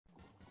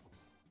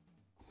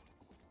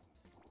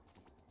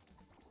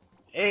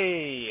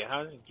Hey,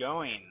 how's it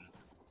going?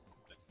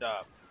 What's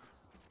up?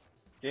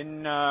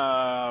 Didn't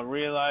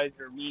realize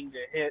or mean to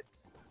hit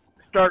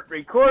start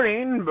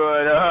recording,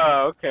 but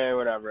okay,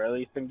 whatever. At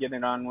least I'm getting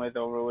it on with,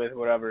 over with,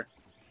 whatever.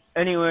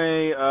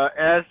 Anyway,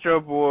 Astro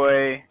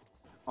Boy,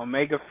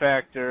 Omega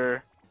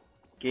Factor,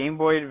 Game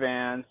Boy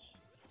Advance.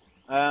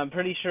 I'm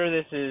pretty sure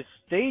this is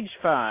Stage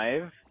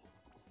 5,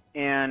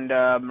 and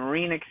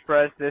Marine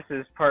Express, this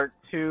is part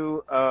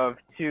 2 of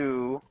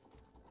 2,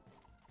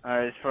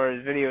 as far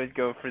as videos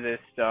go for this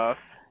stuff.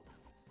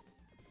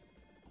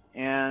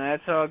 And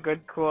that's all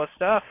good, cool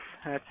stuff.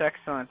 That's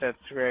excellent.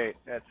 That's great.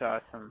 That's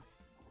awesome.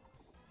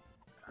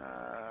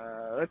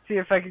 Let's see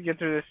if I can get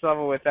through this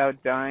level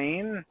without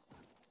dying.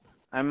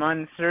 I'm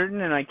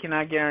uncertain, and I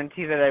cannot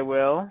guarantee that I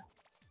will.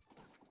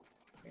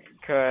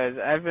 Because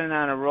I've been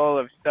on a roll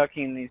of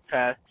stucking these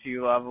past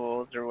few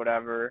levels or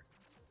whatever.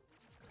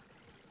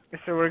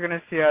 So we're going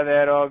to see how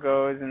that all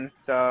goes and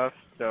stuff.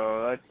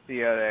 So let's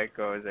see how that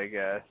goes, I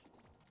guess.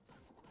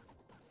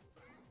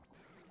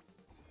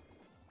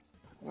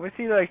 What's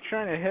he like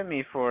trying to hit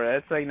me for?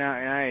 That's like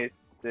not nice.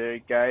 The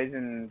guys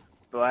in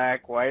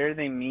black, why are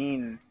they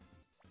mean?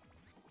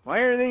 Why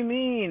are they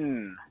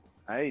mean?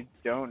 I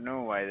don't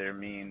know why they're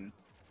mean.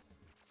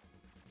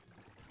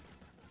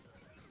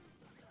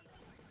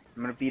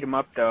 I'm gonna beat them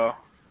up though.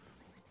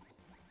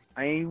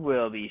 I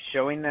will be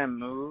showing them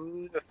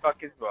who the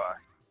fuck is boss.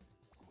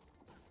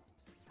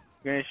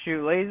 You're gonna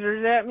shoot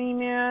lasers at me,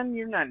 man?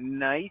 You're not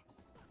nice.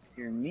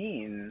 You're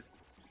mean.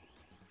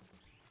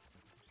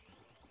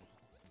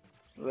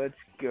 Let's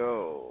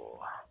go.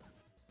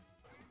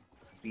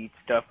 Beat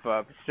stuff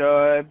up.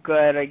 So I'm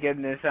glad I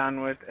get this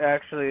on with.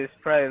 Actually, it's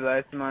probably the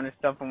last amount of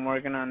stuff I'm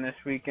working on this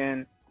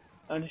weekend.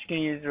 I'm just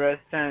gonna use the rest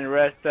of the time to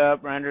rest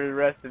up, render the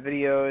rest of the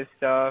videos,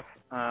 stuff,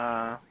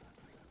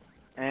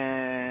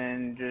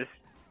 and just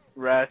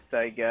rest,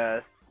 I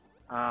guess.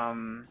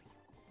 It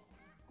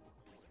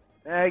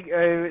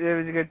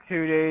was a good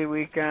 2-day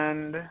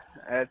weekend.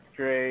 That's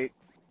great.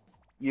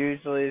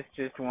 Usually it's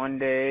just one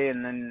day,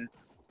 and then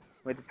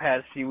with the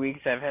past few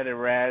weeks, I've had a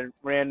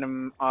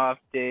random off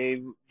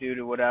day due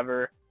to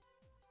whatever.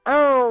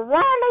 Oh,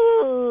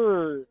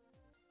 Wally!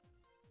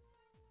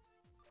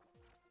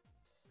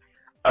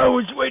 I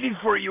was waiting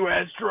for you,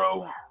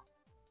 Astro.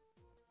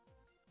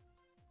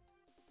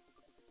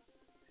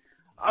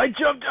 I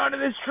jumped out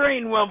of this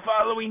train while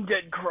following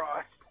Dead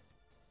Cross.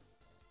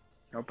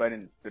 Hope I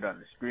didn't spit on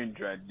the screen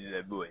trying to do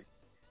that voice.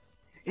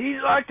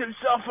 He's locked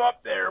himself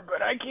up there,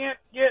 but I can't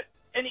get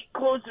any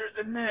closer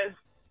than this.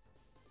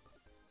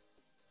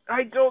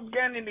 I told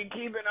Kenny to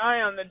keep an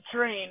eye on the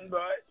train,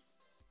 but...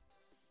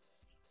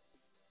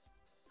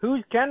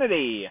 Who's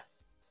Kennedy?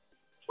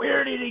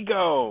 Where did he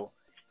go?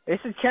 They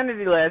said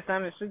Kennedy last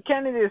time, they said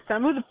Kennedy this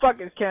time. Who the fuck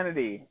is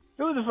Kennedy?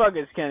 Who the fuck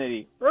is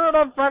Kennedy? Who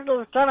the fuck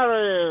is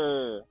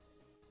Kennedy?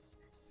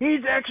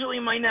 He's actually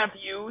my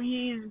nephew.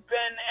 He's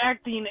been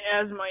acting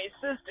as my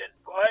assistant,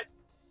 but...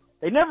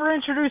 They never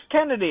introduced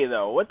Kennedy,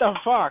 though. What the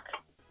fuck?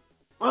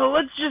 Well,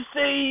 let's just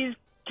say he's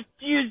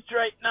confused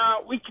right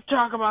now. We could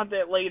talk about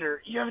that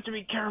later. You have to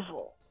be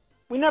careful.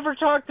 We never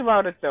talked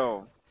about it,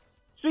 though.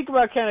 Speak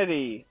about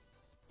Kennedy.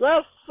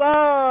 Yes,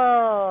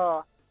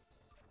 sir!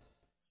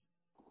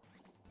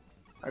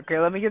 Okay,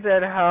 let me get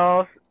that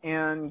house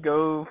and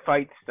go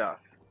fight stuff.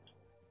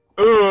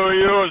 Oh,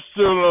 you're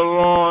still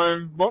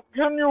alive, but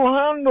can you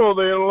handle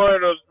the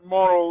latest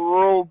model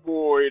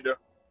roboid?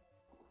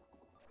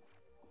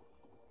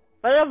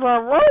 There's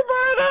a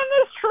robot on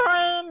this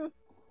train!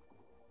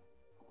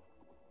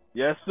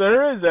 Yes,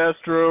 there is,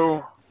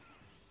 Astro.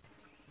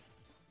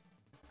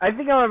 I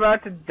think I'm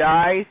about to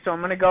die, so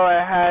I'm gonna go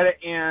ahead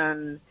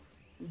and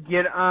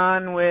get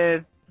on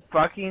with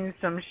fucking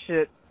some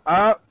shit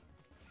up.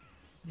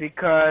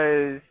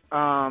 Because,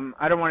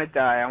 I don't want to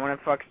die. I want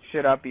to fuck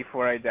shit up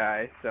before I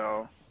die,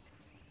 so...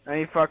 Let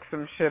me fuck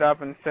some shit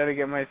up instead of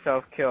get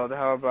myself killed.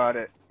 How about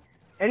it?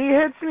 And he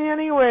hits me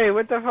anyway!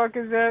 What the fuck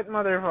is that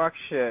motherfuck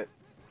shit?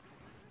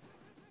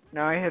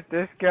 Now I hit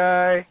this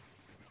guy.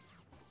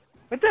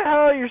 What the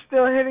hell? You're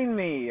still hitting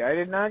me. I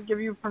did not give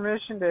you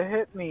permission to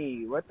hit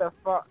me. What the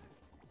fuck?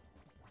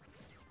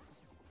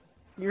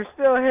 You're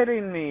still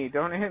hitting me.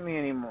 Don't hit me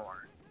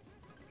anymore.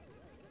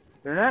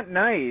 They're not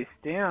nice.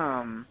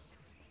 Damn.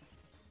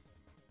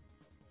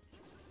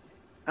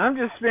 I'm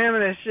just spamming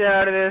the shit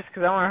out of this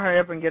because I want to hurry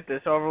up and get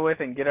this over with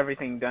and get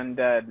everything done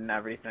dead and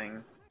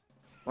everything.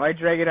 Why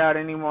drag it out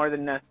any more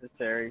than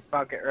necessary?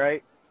 Fuck it,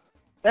 right?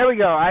 There we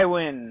go. I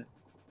win.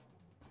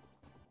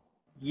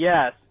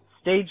 Yes.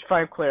 Stage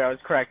 5 clear. I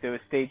was correct. It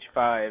was stage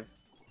 5.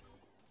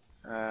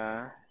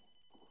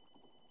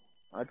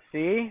 Let's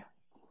see.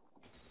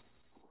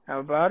 How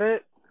about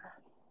it?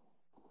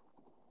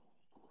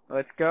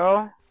 Let's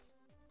go.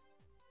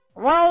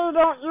 Why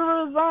don't you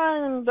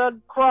resign,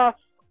 Dead Cross?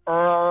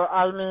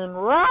 I mean,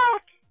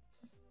 rock?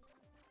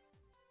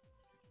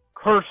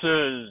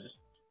 Curses.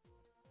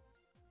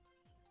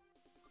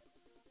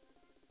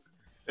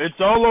 It's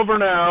all over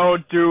now.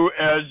 Do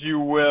as you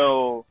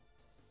will.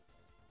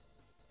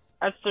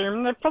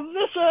 Assume the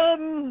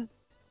position.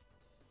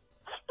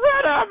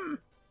 Spread 'em.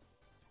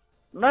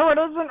 No, it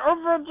isn't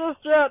over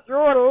just yet.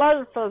 Your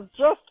life has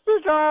just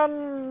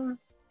begun.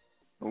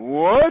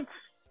 What?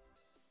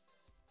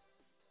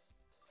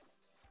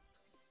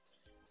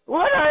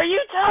 What are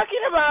you talking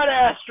about,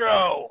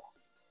 Astro?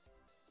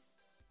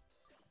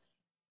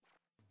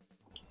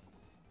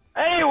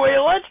 Anyway,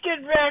 let's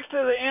get back to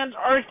the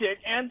Antarctic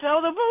and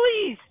tell the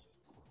police.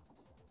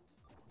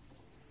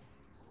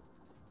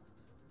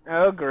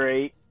 Oh,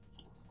 great.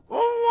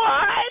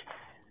 What?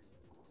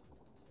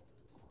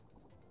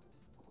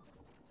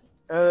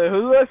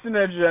 Who lost an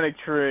energetic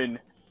train?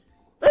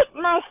 It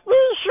must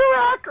be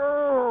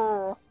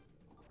Shiraku!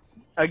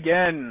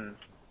 Again.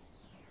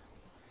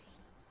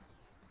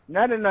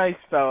 Not a nice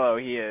fellow,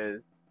 he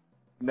is.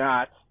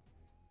 Not.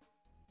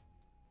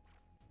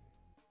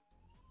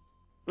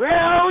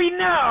 Well, we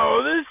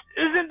know, this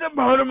isn't the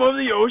bottom of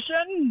the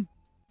ocean.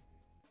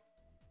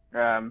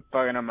 I'm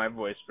fucking up my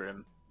voice for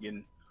him.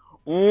 Again.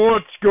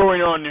 What's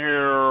going on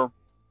here?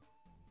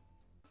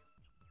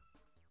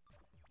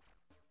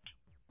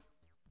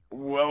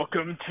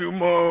 Welcome to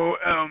my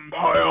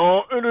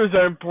empire. It is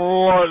a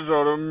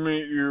pleasure to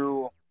meet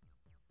you.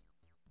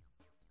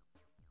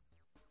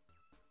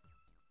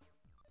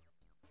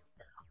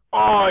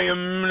 I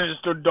am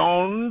Minister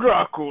Don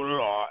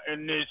Dracula,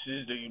 and this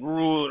is the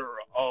ruler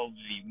of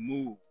the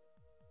moon.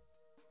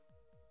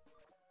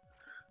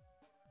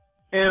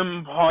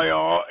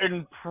 Empire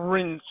and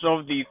Prince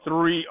of the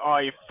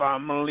Three-Eye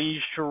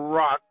Family,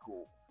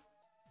 Shiraku.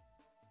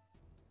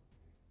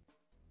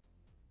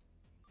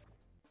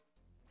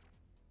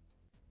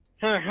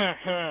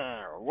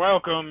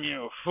 Welcome,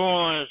 you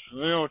foolish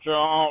future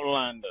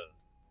outlanders.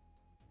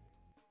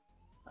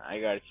 I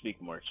gotta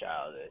speak more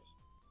childish.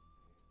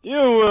 You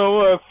will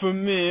work for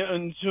me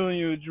until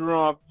you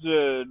drop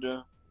dead.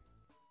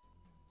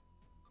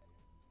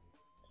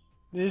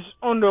 This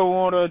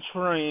underwater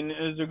train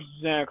is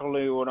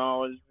exactly what I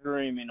was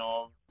dreaming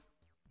of.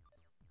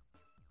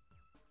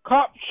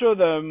 Capture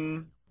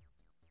them.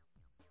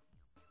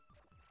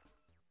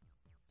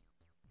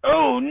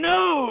 Oh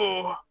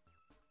no!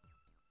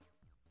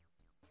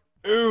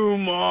 Oh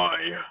my.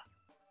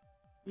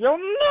 You'll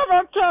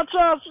never catch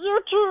us,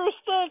 you two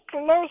stay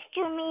close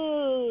to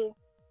me.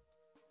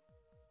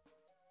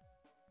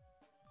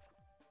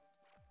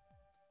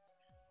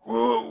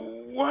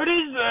 Whoa, what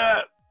is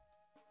that?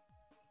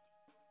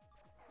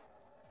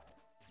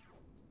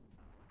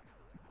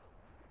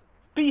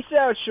 Peace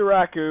out,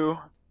 Shiraku.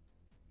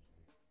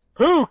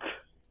 Hook!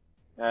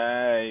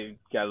 I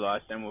got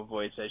lost on what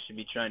voice I should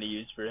be trying to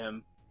use for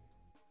him.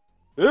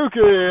 Okay,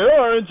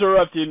 you're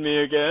interrupting me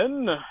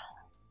again.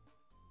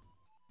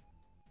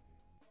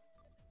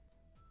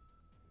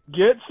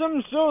 Get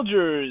some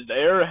soldiers.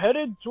 They are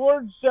headed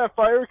towards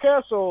Sapphire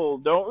Castle.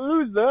 Don't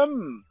lose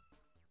them.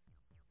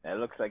 That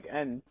looks like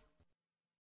N.